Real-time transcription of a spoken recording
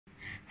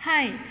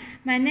Hi,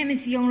 my name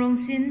is Yong Rong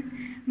Xin.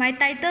 My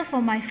title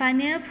for my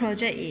final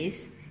project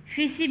is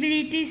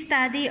Feasibility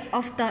Study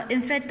of the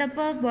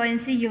Inflatable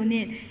Buoyancy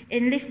Unit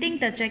in Lifting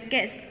the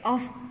Jackets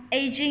of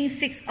Aging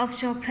Fixed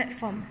Offshore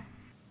Platform.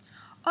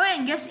 Oil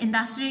and gas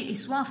industry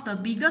is one of the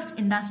biggest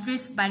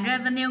industries by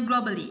revenue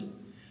globally.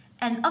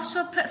 An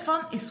offshore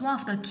platform is one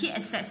of the key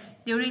assets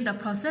during the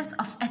process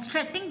of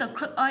extracting the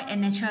crude oil and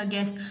natural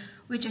gas,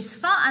 which is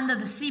found under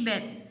the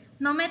seabed,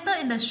 no matter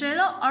in the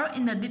shallow or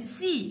in the deep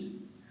sea.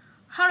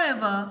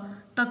 However,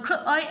 the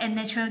crude oil and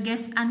natural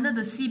gas under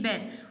the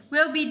seabed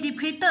will be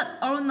depleted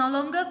or no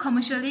longer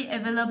commercially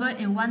available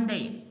in one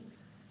day.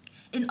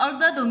 In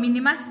order to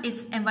minimize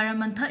its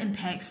environmental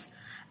impacts,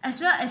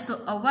 as well as to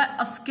avoid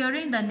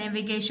obscuring the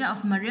navigation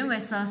of marine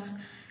vessels,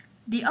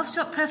 the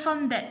offshore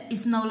platform that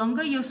is no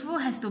longer useful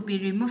has to be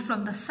removed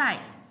from the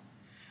site.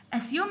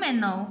 As you may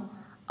know,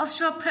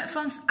 offshore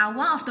platforms are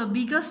one of the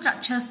biggest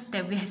structures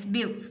that we have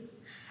built,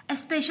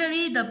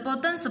 especially the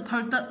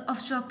bottom-supported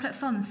offshore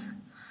platforms.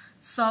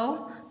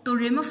 So, to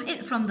remove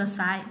it from the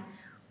site,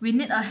 we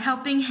need a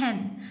helping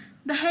hand,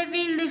 the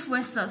heavy lift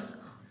vessels,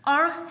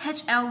 or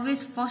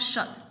HLVs for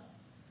short.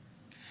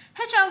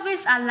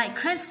 HLVs are like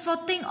cranes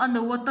floating on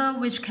the water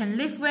which can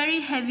lift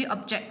very heavy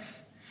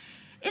objects.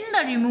 In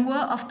the removal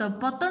of the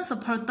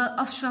bottom-supported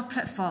offshore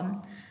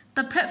platform,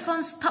 the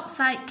platform's top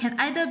side can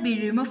either be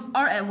removed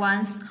all at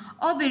once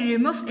or be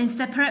removed in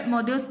separate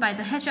modules by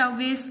the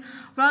HLVs,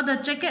 while the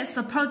jacket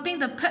supporting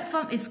the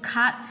platform is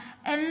cut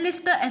and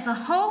lifted as a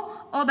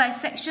whole or by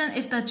section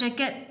if the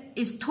jacket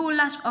is too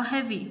large or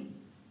heavy.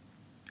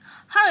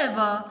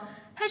 However,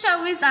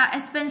 HLVs are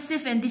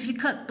expensive and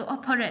difficult to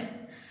operate,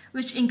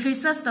 which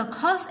increases the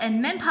cost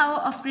and manpower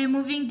of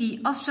removing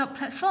the offshore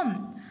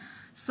platform.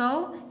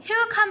 So,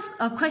 here comes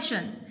a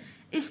question.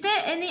 Is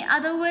there any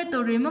other way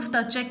to remove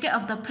the jacket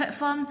of the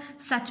platform,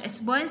 such as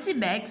buoyancy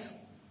bags?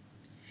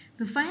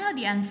 To find out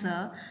the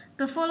answer,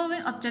 the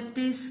following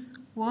objectives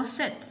were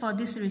set for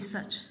this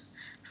research.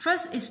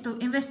 First is to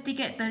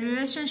investigate the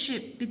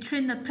relationship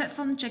between the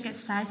platform jacket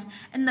size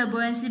and the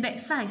buoyancy bag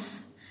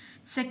size.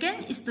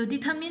 Second is to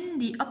determine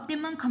the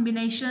optimum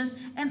combination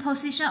and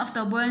position of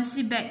the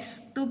buoyancy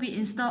bags to be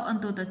installed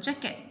onto the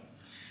jacket.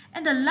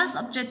 And the last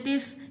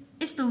objective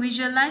is to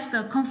visualize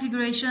the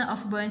configuration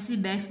of buoyancy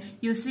bags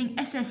using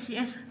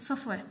SSCS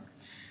software.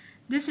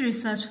 This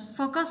research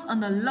focused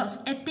on the loads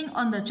acting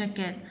on the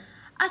jacket,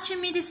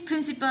 Archimedes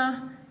principle,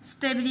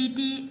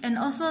 stability, and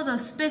also the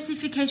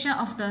specification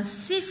of the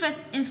Seaflex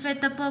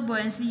inflatable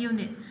buoyancy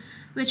unit,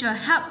 which will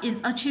help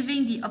in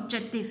achieving the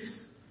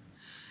objectives.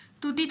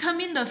 To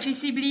determine the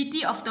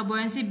feasibility of the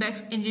buoyancy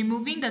bags in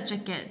removing the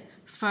jacket,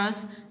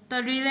 first,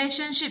 the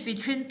relationship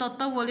between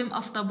total volume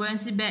of the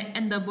buoyancy bag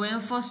and the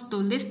buoyant force to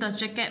lift the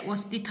jacket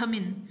was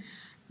determined.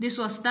 This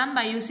was done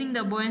by using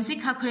the buoyancy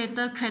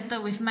calculator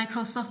created with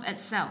Microsoft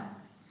Excel.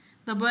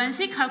 The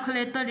buoyancy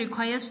calculator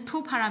requires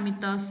two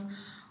parameters,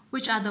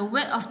 which are the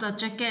weight of the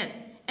jacket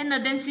and the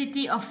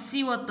density of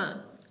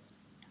seawater.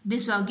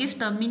 This will give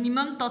the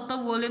minimum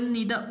total volume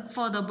needed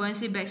for the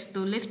buoyancy bags to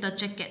lift the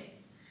jacket.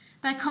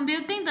 By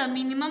computing the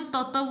minimum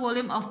total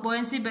volume of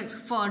buoyancy bags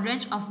for a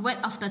range of weight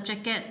of the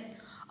jacket,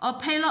 or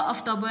payload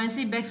of the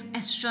buoyancy bags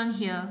as shown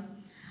here,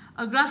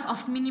 a graph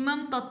of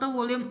minimum total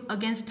volume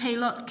against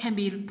payload can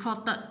be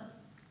plotted.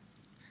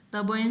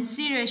 The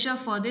buoyancy ratio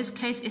for this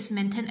case is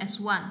maintained as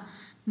 1,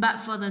 but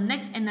for the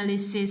next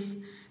analysis,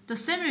 the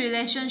same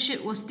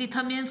relationship was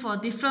determined for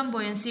different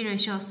buoyancy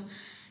ratios,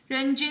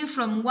 ranging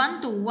from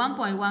 1 to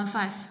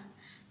 1.15.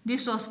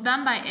 This was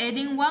done by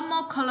adding one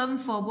more column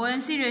for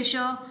buoyancy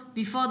ratio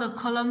before the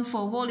column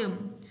for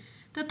volume.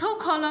 The two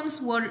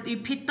columns were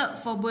repeated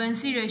for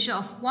buoyancy ratio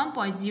of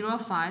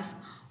 1.05,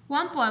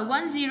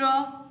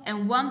 1.10,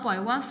 and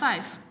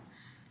 1.15.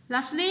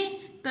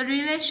 Lastly, the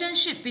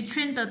relationship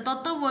between the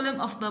total volume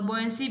of the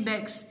buoyancy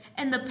bags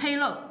and the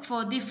payload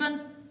for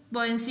different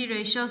buoyancy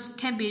ratios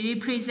can be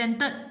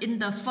represented in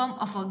the form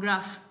of a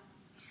graph.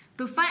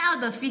 To find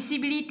out the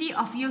feasibility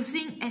of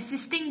using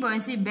existing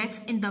buoyancy bags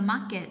in the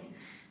market,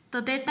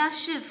 the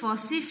datasheet for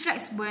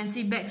Seaflex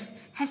buoyancy bags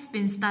has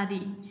been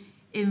studied,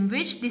 in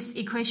which this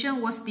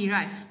equation was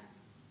derived.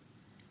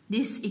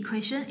 This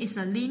equation is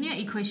a linear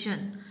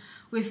equation,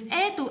 with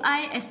A to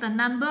I as the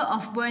number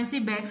of buoyancy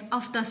bags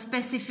of the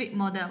specific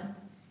model.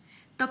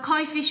 The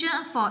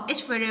coefficient for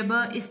each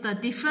variable is the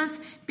difference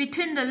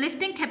between the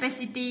lifting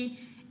capacity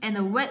and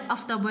the weight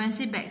of the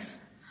buoyancy bags.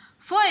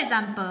 For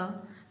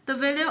example, the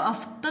value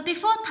of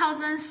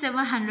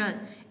 34,700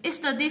 is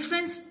the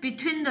difference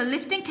between the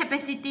lifting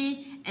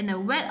capacity and the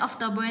weight of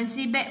the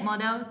buoyancy bag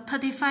model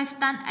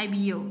 35-ton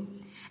IBU.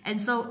 And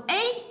so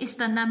A is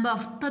the number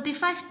of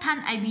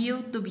 35-ton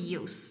IBU to be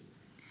used.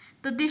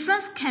 The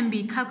difference can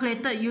be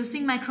calculated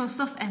using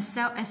Microsoft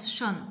Excel as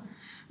shown,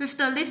 with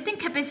the lifting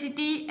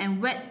capacity and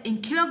weight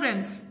in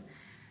kilograms.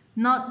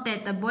 Note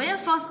that the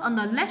buoyant force on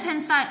the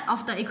left-hand side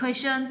of the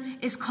equation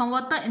is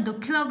converted into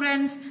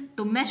kilograms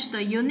to match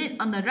the unit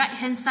on the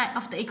right-hand side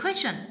of the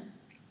equation.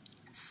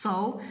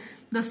 So,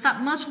 the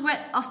submerged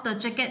weight of the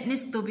jacket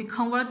needs to be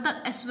converted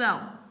as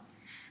well.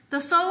 The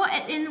solver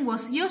add-in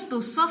was used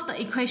to solve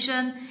the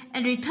equation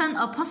and return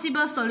a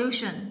possible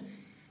solution.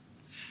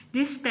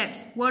 These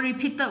steps were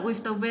repeated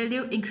with the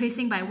value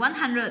increasing by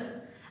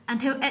 100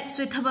 until 8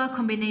 suitable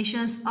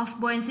combinations of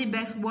buoyancy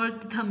bags were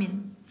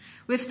determined,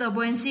 with the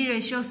buoyancy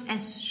ratios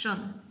as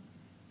shown.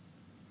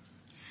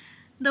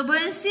 The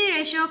buoyancy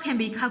ratio can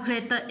be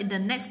calculated in the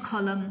next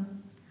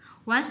column.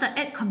 Once the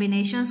 8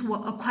 combinations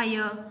were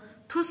acquired,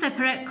 2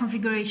 separate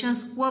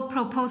configurations were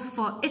proposed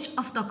for each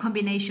of the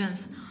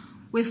combinations,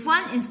 with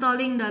one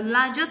installing the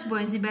largest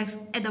buoyancy bags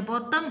at the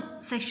bottom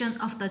section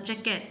of the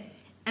jacket,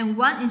 and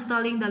one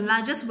installing the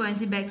largest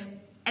buoyancy bags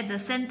at the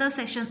center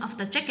section of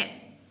the jacket.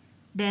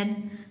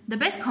 Then, the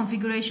best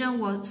configuration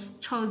was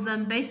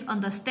chosen based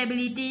on the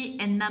stability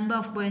and number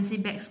of buoyancy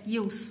bags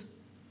used.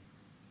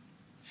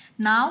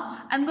 Now,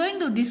 I'm going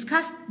to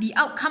discuss the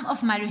outcome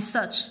of my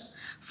research.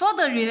 For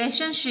the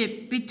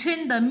relationship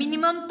between the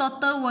minimum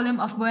total volume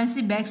of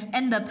buoyancy bags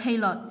and the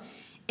payload,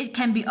 it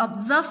can be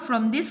observed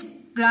from this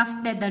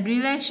graph that the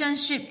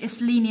relationship is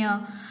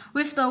linear,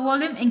 with the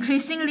volume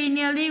increasing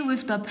linearly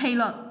with the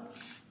payload.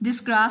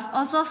 This graph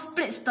also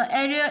splits the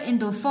area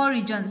into 4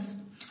 regions,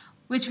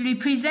 which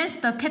represents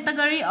the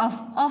category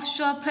of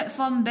offshore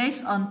platform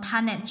based on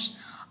tonnage,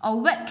 or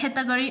wet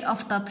category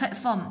of the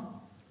platform.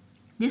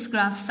 This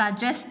graph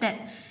suggests that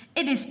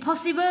it is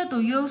possible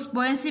to use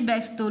buoyancy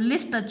bags to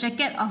lift the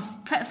jacket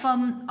of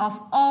platform of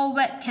all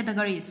wet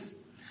categories,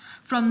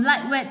 from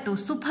lightweight to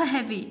super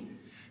heavy.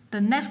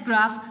 The next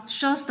graph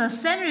shows the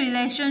same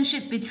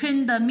relationship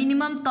between the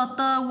minimum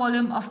total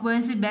volume of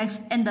buoyancy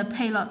bags and the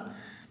payload,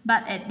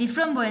 but at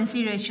different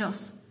buoyancy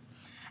ratios.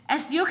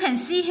 As you can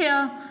see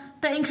here,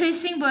 the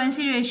increasing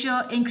buoyancy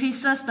ratio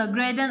increases the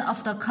gradient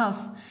of the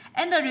curve,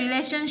 and the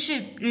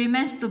relationship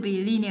remains to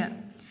be linear.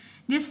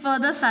 This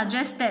further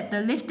suggests that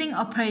the lifting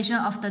operation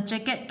of the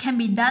jacket can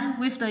be done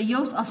with the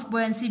use of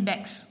buoyancy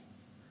bags.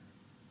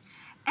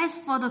 As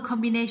for the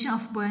combination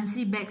of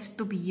buoyancy bags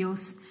to be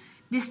used,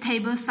 this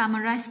table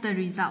summarizes the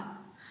result,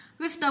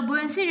 with the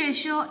buoyancy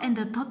ratio and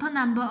the total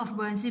number of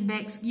buoyancy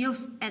bags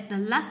used at the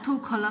last 2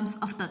 columns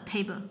of the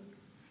table.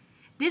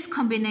 These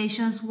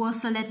combinations were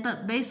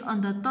selected based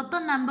on the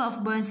total number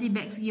of buoyancy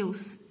bags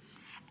used,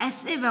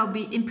 as it will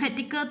be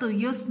impractical to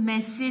use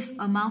massive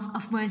amounts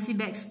of buoyancy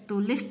bags to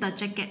lift the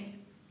jacket.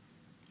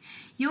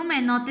 You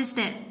may notice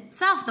that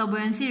some of the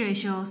buoyancy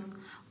ratios,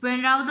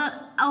 when rounded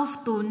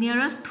off to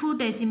nearest 2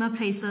 decimal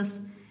places,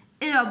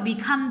 it will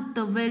become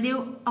the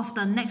value of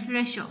the next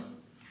ratio.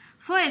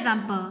 For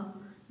example,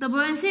 the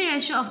buoyancy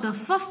ratio of the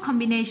 4th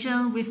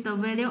combination with the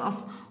value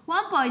of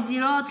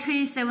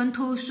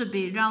 1.0372 should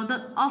be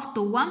rounded off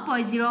to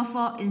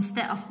 1.04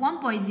 instead of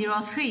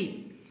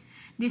 1.03.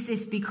 This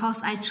is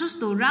because I choose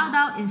to round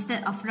out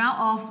instead of round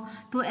off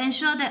to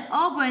ensure that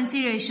all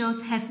buoyancy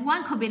ratios have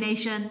one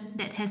combination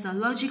that has a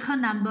logical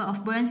number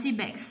of buoyancy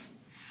bags.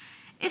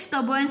 If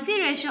the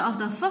buoyancy ratio of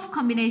the 4th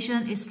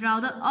combination is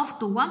rounded off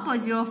to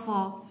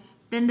 1.04,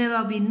 then there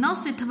will be no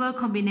suitable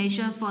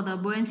combination for the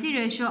buoyancy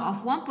ratio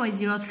of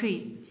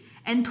 1.03,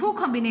 and 2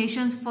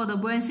 combinations for the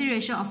buoyancy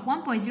ratio of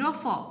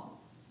 1.04.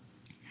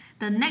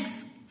 The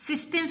next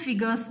 16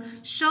 figures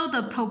show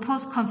the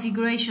proposed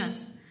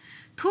configurations,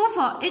 2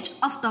 for each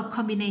of the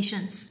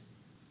combinations.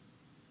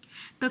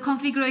 The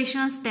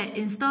configurations that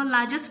install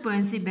largest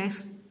buoyancy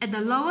bags at the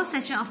lower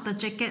section of the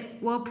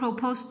jacket were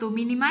proposed to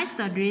minimize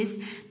the risk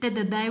that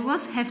the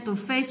divers have to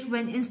face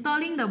when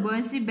installing the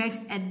buoyancy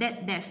bags at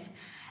that depth,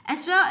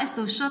 as well as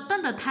to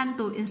shorten the time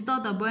to install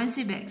the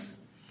buoyancy bags.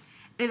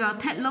 It will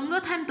take longer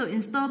time to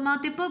install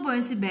multiple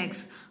buoyancy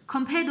bags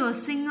compared to a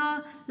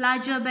single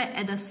larger bag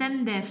at the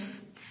same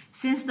depth,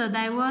 since the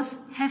divers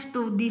have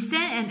to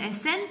descend and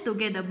ascend to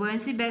get the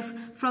buoyancy bags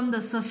from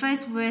the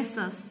surface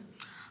vessels.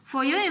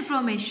 For your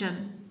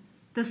information,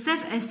 the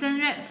safe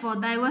ascent rate for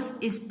divers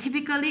is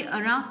typically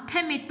around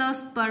 10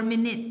 meters per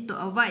minute to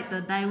avoid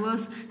the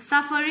divers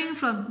suffering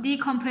from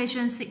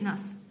decompression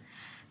sickness.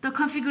 The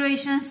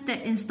configurations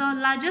that install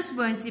largest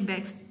buoyancy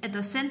bags at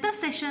the center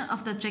section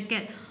of the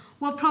jacket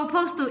were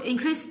proposed to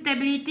increase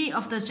stability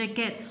of the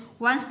jacket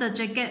once the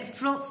jacket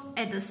floats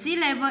at the sea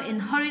level in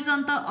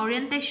horizontal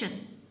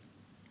orientation.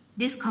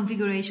 These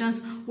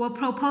configurations were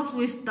proposed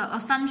with the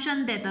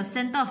assumption that the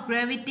center of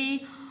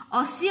gravity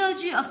or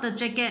COG of the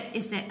jacket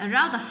is at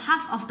around the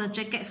half of the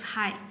jacket's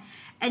height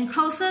and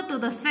closer to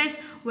the face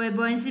where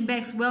buoyancy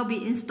bags will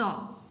be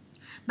installed.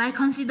 By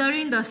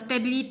considering the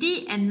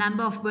stability and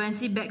number of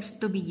buoyancy bags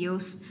to be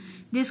used,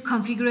 this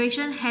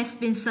configuration has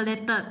been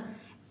selected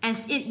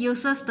as it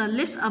uses the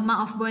least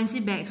amount of buoyancy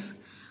bags,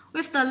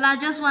 with the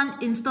largest one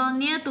installed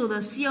near to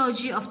the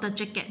COG of the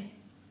jacket.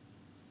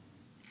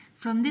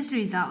 From these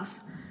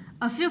results,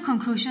 a few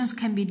conclusions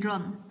can be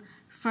drawn.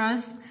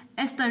 First,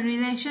 as the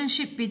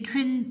relationship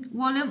between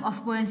volume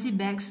of buoyancy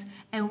bags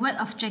and weight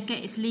of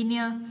jacket is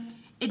linear,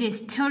 it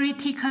is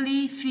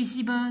theoretically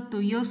feasible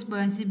to use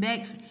buoyancy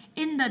bags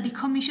in the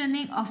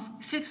decommissioning of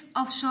fixed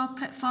offshore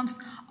platforms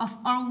of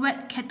all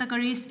wet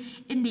categories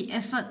in the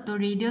effort to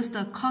reduce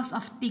the cost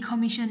of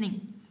decommissioning.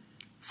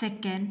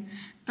 Second,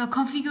 the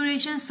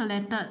configuration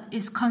selected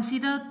is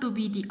considered to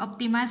be the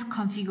optimized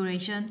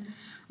configuration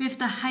with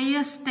the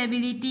highest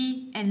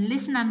stability and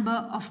least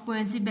number of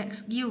buoyancy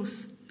bags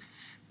used.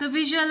 The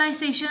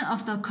visualization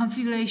of the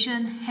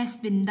configuration has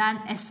been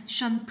done as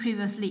shown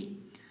previously.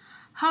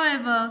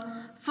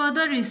 However,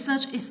 further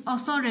research is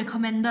also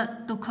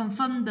recommended to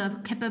confirm the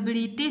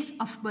capabilities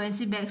of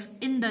buoyancy bags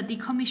in the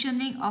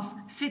decommissioning of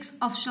fixed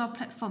offshore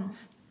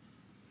platforms.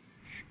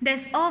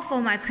 That's all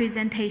for my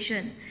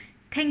presentation.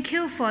 Thank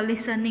you for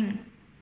listening.